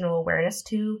sensational awareness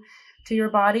to your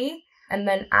body. And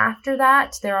then after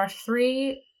that, there are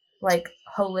 3 like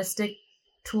holistic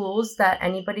tools that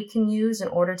anybody can use in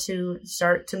order to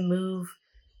start to move,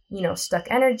 stuck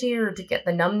energy or to get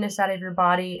the numbness out of your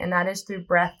body. And that is through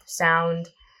breath, sound,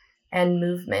 and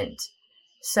movement.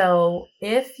 So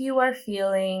if you are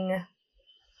feeling,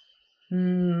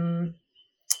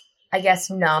 I guess,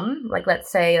 numb, like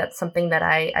let's say that's something that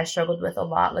I struggled with a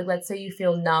lot. Like let's say you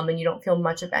feel numb and you don't feel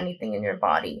much of anything in your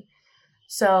body.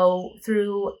 So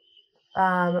through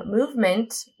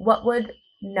movement,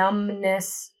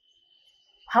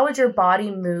 how would your body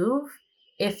move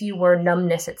if you were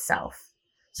numbness itself?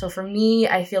 So for me,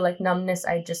 I feel like numbness,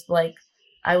 I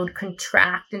would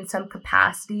contract in some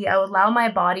capacity. I would allow my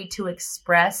body to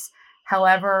express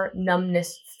however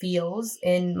numbness feels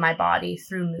in my body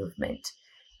through movement.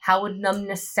 How would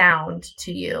numbness sound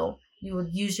to you? You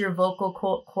would use your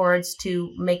vocal cords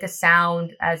to make a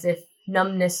sound as if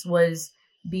numbness was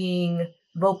being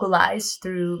vocalized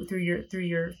through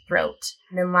your throat.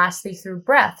 And then lastly, through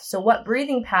breath. So what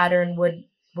breathing pattern would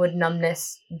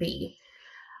numbness be?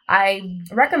 I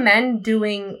recommend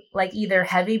doing like either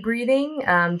heavy breathing,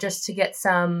 just to get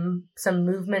some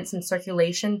movements and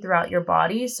circulation throughout your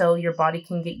body, so your body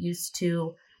can get used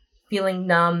to feeling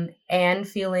numb and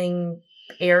feeling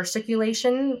air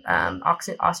circulation,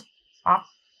 oxygenation.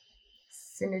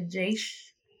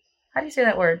 How do you say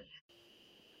that word?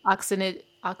 Oxygenation.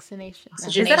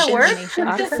 Is that a word?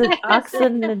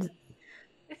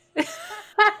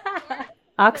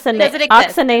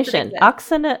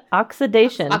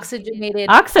 Oxidation.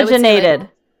 Oxygenated.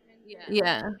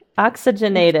 Yeah.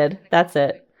 Oxygenated. That's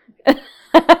it.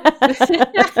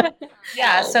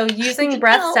 Yeah. So using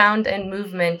breath, sound, and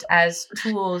movement as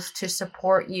tools to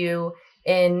support you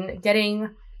in getting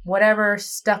whatever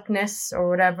stuckness or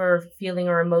whatever feeling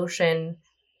or emotion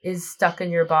is stuck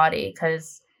in your body,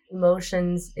 because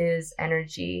emotions is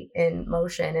energy in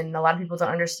motion. And a lot of people don't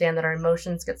understand that our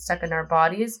emotions get stuck in our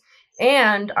bodies,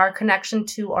 and our connection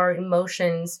to our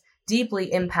emotions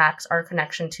deeply impacts our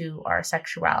connection to our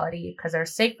sexuality, because our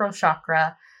sacral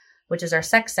chakra, which is our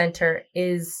sex center,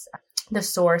 is the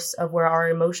source of where our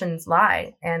emotions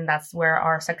lie. And that's where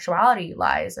our sexuality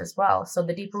lies as well. So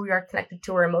the deeper we are connected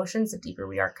to our emotions, the deeper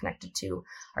we are connected to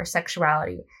our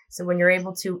sexuality. So when you're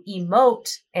able to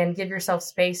emote and give yourself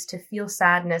space to feel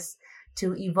sadness,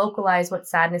 to vocalize what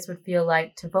sadness would feel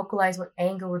like, to vocalize what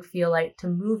anger would feel like, to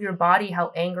move your body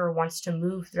how anger wants to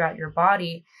move throughout your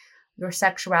body, your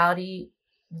sexuality,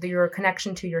 your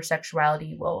connection to your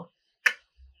sexuality will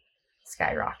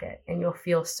skyrocket, and you'll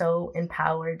feel so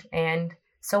empowered and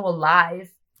so alive.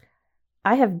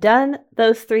 I have done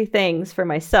those 3 things for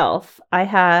myself.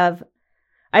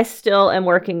 I still am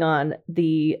working on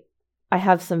I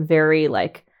have some very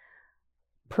like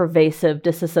pervasive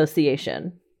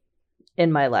disassociation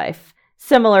in my life,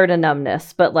 similar to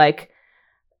numbness, but like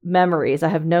memories. I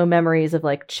have no memories of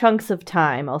like chunks of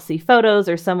time. I'll see photos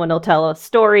or someone will tell a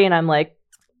story and I'm like,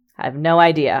 I have no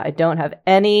idea. I don't have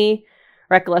any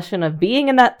recollection of being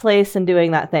in that place and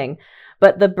doing that thing.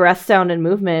 But the breath, sound, and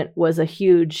movement was a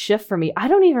huge shift for me. I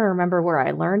don't even remember where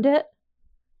I learned it.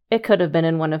 It could have been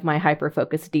in one of my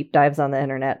hyper-focused deep dives on the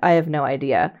internet. I have no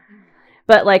idea.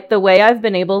 But like the way I've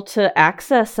been able to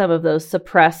access some of those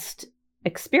suppressed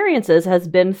experiences has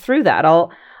been through that.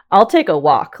 I'll take a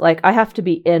walk. Like I have to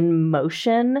be in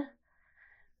motion,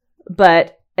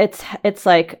 but it's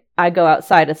like I go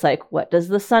outside. It's like, what does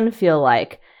the sun feel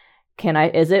like?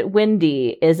 Is it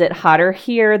windy? Is it hotter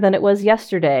here than it was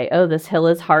yesterday? Oh, this hill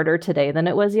is harder today than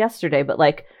it was yesterday. But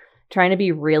like trying to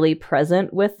be really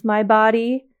present with my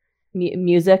body.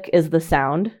 Music is the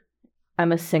sound.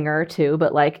 I'm a singer too,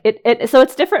 but like so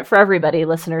it's different for everybody,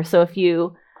 listener. So if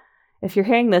you're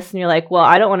hearing this and you're like, well,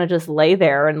 I don't want to just lay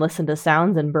there and listen to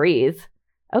sounds and breathe.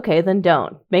 Okay, then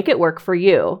don't. Make it work for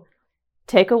you.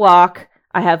 Take a walk.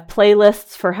 I have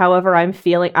playlists for however I'm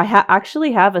feeling. I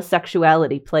actually have a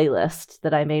sexuality playlist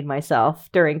that I made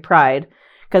myself during Pride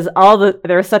because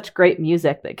there's such great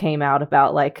music that came out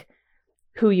about like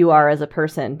who you are as a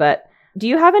person. But do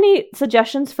you have any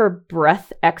suggestions for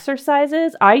breath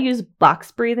exercises? I use box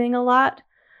breathing a lot,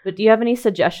 but do you have any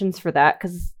suggestions for that?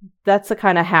 Because that's the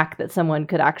kind of hack that someone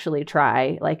could actually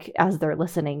try, like as they're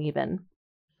listening even.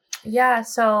 Yeah,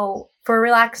 so for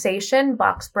relaxation,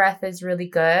 box breath is really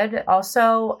good.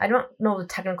 Also, I don't know the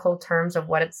technical terms of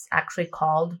what it's actually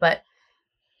called, but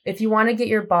if you want to get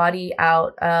your body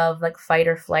out of like fight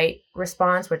or flight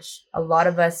response, which a lot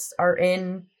of us are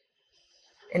in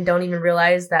and don't even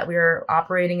realize that we're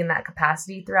operating in that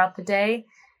capacity throughout the day,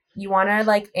 you want to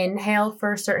like inhale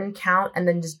for a certain count and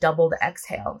then just double the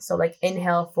exhale. So like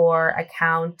inhale for a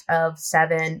count of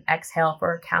 7, exhale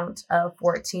for a count of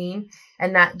 14.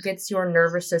 And that gets your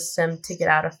nervous system to get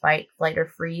out of fight, flight, or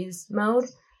freeze mode.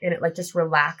 And it like just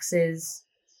relaxes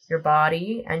your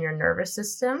body and your nervous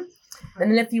system.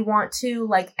 And then if you want to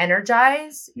like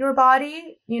energize your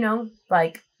body,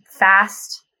 like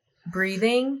fast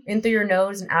breathing in through your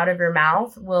nose and out of your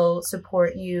mouth will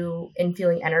support you in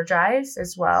feeling energized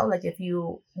as well. Like if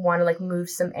you want to like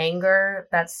move some anger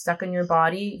that's stuck in your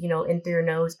body, in through your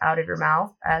nose, out of your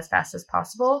mouth as fast as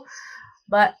possible.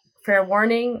 But fair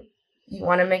warning, you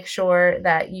want to make sure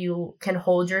that you can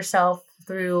hold yourself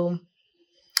through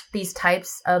these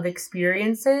types of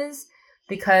experiences,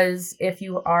 because if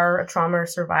you are a trauma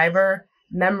survivor,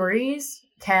 memories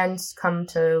can come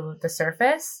to the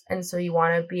surface. And so you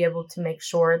want to be able to make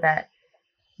sure that,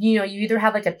 you either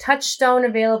have like a touchstone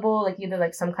available, like either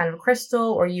like some kind of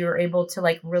crystal, or you're able to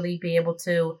like really be able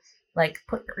to like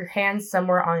put your hands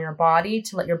somewhere on your body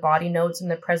to let your body know it's in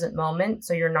the present moment.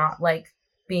 So you're not like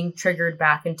being triggered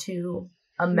back into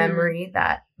a memory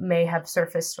that may have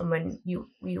surfaced from when you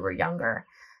were younger.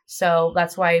 So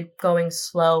that's why going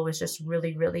slow is just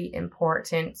really, really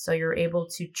important. So you're able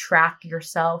to track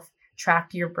yourself,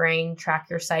 track your brain, track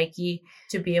your psyche,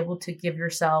 to be able to give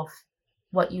yourself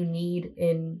what you need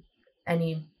in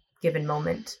any given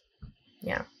moment.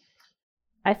 Yeah.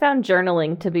 I found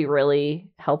journaling to be really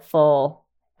helpful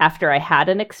after I had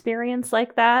an experience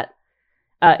like that.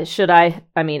 I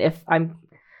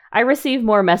receive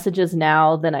more messages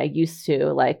now than I used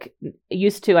to. I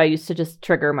used to just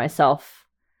trigger myself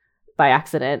by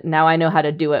accident. Now I know how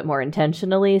to do it more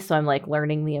intentionally. So I'm like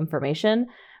learning the information.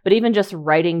 But even just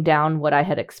writing down what I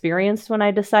had experienced when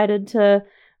I decided to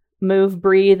move,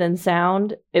 breathe, and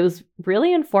sound, it was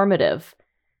really informative.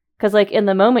 Because like in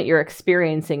the moment you're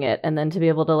experiencing it, and then to be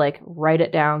able to like write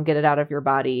it down, get it out of your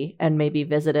body, and maybe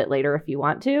visit it later if you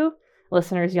want to.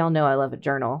 Listeners, y'all know I love a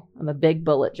journal. I'm a big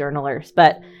bullet journaler,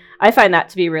 but I find that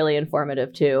to be really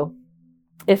informative too.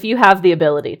 If you have the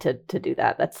ability to do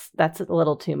that, that's a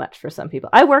little too much for some people.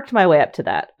 I worked my way up to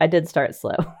that. I did start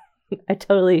slow. I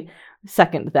totally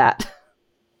second that.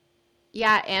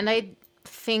 Yeah, and I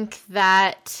think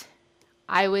that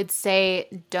I would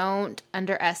say don't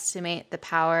underestimate the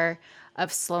power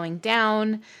of slowing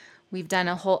down. We've done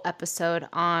a whole episode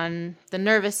on the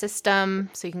nervous system,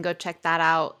 so you can go check that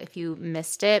out if you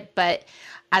missed it. But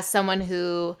as someone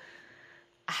who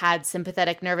had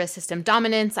sympathetic nervous system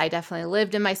dominance. I definitely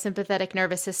lived in my sympathetic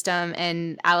nervous system.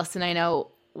 And Allison, I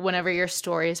know whenever your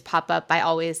stories pop up, I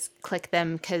always click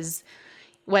them because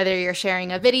whether you're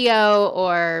sharing a video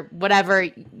or whatever,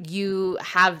 you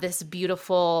have this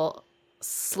beautiful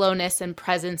slowness and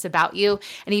presence about you.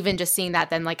 And even just seeing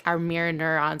that, then like our mirror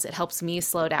neurons, it helps me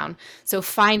slow down. So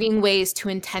finding ways to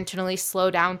intentionally slow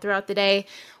down throughout the day.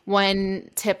 One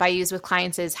tip I use with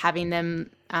clients is having them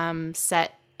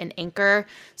set an anchor.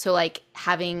 So like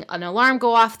having an alarm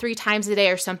go off 3 times a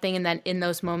day or something. And then in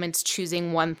those moments,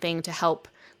 choosing one thing to help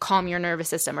calm your nervous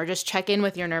system or just check in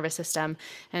with your nervous system.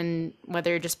 And whether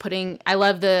you're just I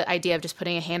love the idea of just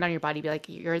putting a hand on your body, be like,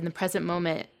 you're in the present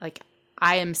moment. Like,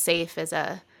 I am safe is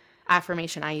a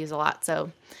affirmation I use a lot.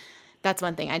 So that's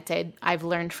one thing I'd say I've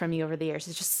learned from you over the years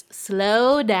is just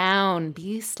slow down,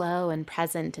 be slow and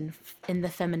present and in the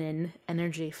feminine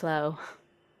energy flow.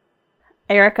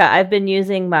 Erica, I've been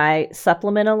using my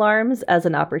supplement alarms as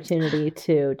an opportunity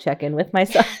to check in with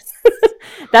myself. Yes.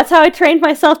 That's how I trained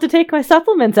myself to take my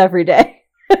supplements every day.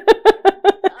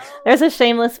 There's a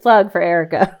shameless plug for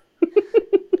Erica.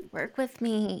 Work with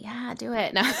me. Yeah, do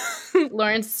it. No.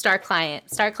 Lauren's star client,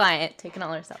 taking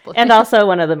all her supplements. And also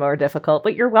one of the more difficult,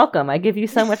 but you're welcome. I give you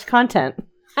so much content.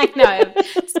 I know.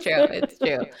 It's true. It's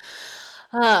true.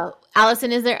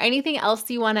 Allison, is there anything else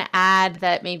you want to add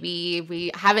that maybe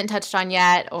we haven't touched on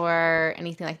yet or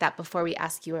anything like that before we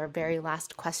ask you our very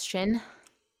last question?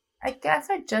 I guess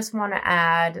I just want to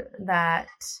add that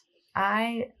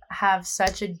I have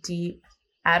such a deep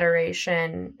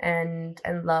adoration and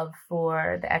love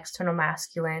for the external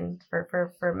masculine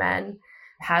for men.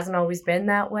 It hasn't always been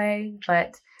that way,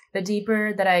 but the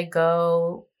deeper that I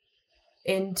go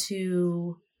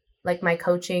into like my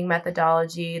coaching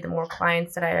methodology, the more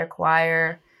clients that I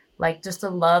acquire, like just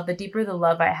the deeper the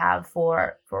love I have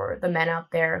for the men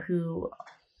out there who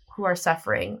are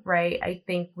suffering, right? I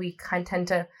think we kind of tend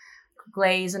to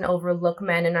glaze and overlook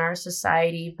men in our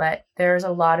society, but there's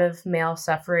a lot of male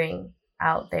suffering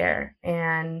out there,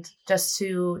 and just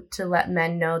to let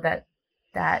men know that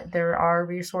there are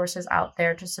resources out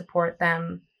there to support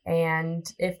them,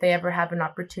 and if they ever have an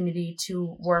opportunity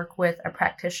to work with a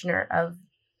practitioner of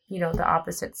the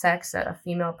opposite sex, a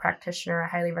female practitioner, I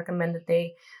highly recommend that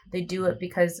they do it,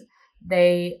 because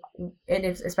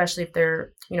especially if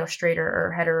they're straight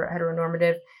or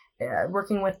heteronormative,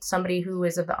 working with somebody who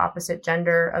is of the opposite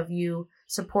gender of you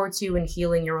supports you in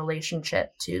healing your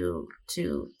relationship to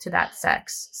that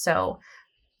sex. So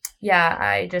yeah,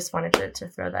 I just wanted to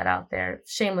throw that out there.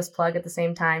 Shameless plug at the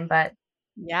same time, but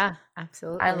yeah,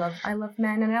 absolutely. I love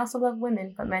men, and I also love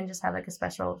women, but men just have like a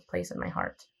special place in my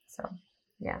heart. So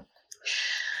yeah.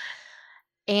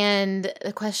 And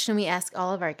the question we ask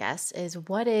all of our guests is,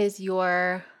 what is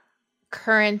your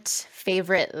current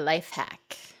favorite life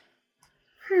hack?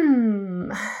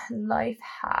 Life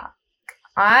hack.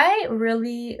 I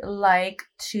really like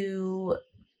to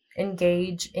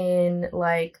engage in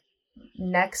like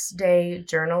next day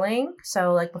journaling.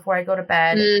 So like before I go to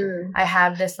bed, I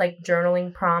have this like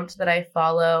journaling prompt that I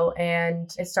follow,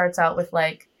 and it starts out with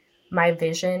like my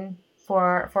vision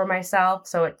for myself.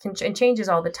 So it changes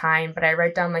all the time, but I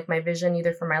write down like my vision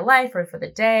either for my life or for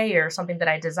the day or something that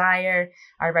I desire.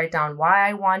 I write down why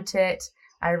I want it.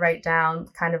 I write down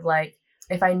kind of like,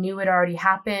 if I knew it already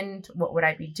happened, what would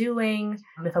I be doing?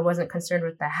 If I wasn't concerned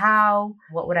with the how,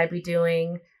 what would I be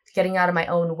doing? Getting out of my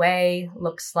own way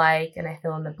looks like, and I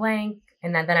fill in the blank.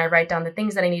 And then I write down the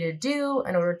things that I need to do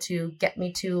in order to get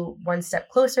me to one step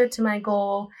closer to my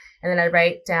goal. And then I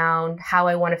write down how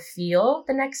I want to feel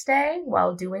the next day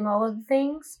while doing all of the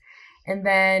things. And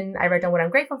then I write down what I'm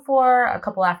grateful for, a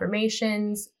couple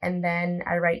affirmations, and then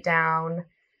I write down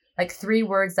like 3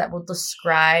 words that will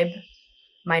describe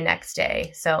my next day.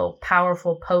 So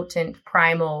powerful, potent,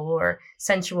 primal, or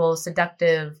sensual,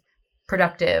 seductive,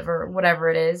 productive, or whatever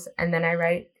it is. And then I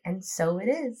write, and so it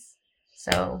is.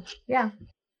 So yeah.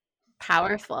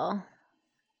 Powerful.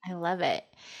 I love it.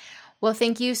 Well,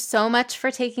 thank you so much for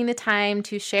taking the time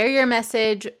to share your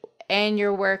message and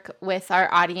your work with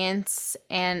our audience.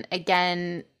 And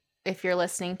again, if you're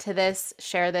listening to this,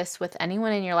 share this with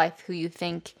anyone in your life who you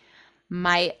think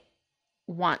might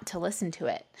want to listen to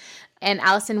it. And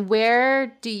Allison,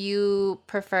 where do you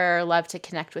prefer love to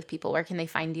connect with people? Where can they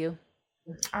find you?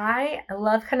 I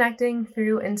love connecting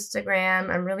through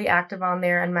Instagram. I'm really active on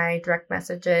there in my direct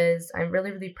messages. I'm really,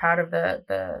 really proud of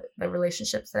the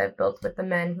relationships that I've built with the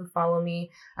men who follow me.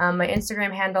 My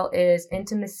Instagram handle is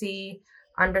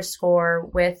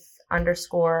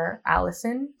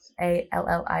intimacy_with_Allison,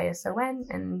 ALLISON,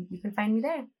 and you can find me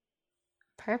there.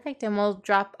 Perfect. And we'll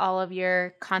drop all of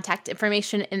your contact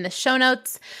information in the show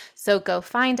notes. So go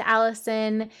find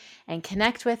Allison and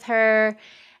connect with her.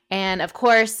 And of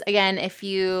course, again, if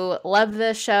you love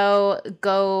the show,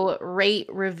 go rate,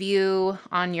 review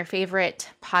on your favorite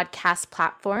podcast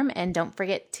platform. And don't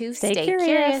forget to stay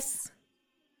curious.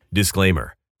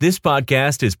 Disclaimer. This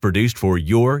podcast is produced for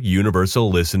your universal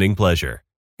listening pleasure.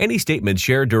 Any statements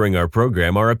shared during our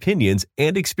program are opinions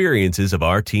and experiences of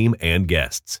our team and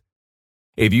guests.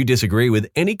 If you disagree with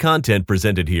any content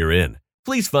presented herein,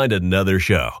 please find another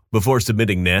show before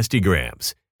submitting nasty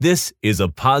grams. This is a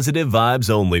positive vibes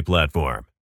only platform.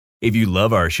 If you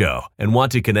love our show and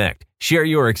want to connect, share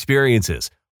your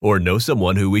experiences, or know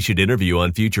someone who we should interview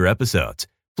on future episodes,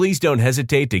 please don't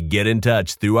hesitate to get in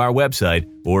touch through our website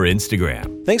or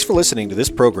Instagram. Thanks for listening to this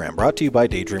program brought to you by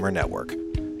Daydreamer Network.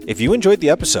 If you enjoyed the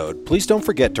episode, please don't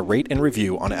forget to rate and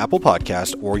review on Apple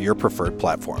Podcasts or your preferred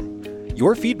platform.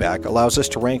 Your feedback allows us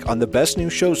to rank on the best new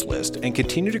shows list and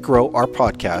continue to grow our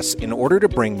podcasts in order to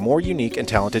bring more unique and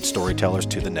talented storytellers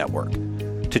to the network.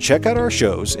 To check out our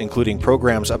shows, including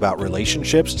programs about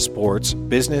relationships, sports,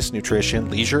 business,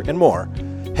 nutrition, leisure, and more,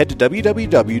 head to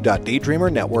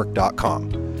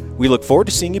www.daydreamernetwork.com. We look forward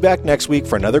to seeing you back next week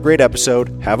for another great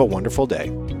episode. Have a wonderful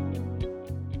day.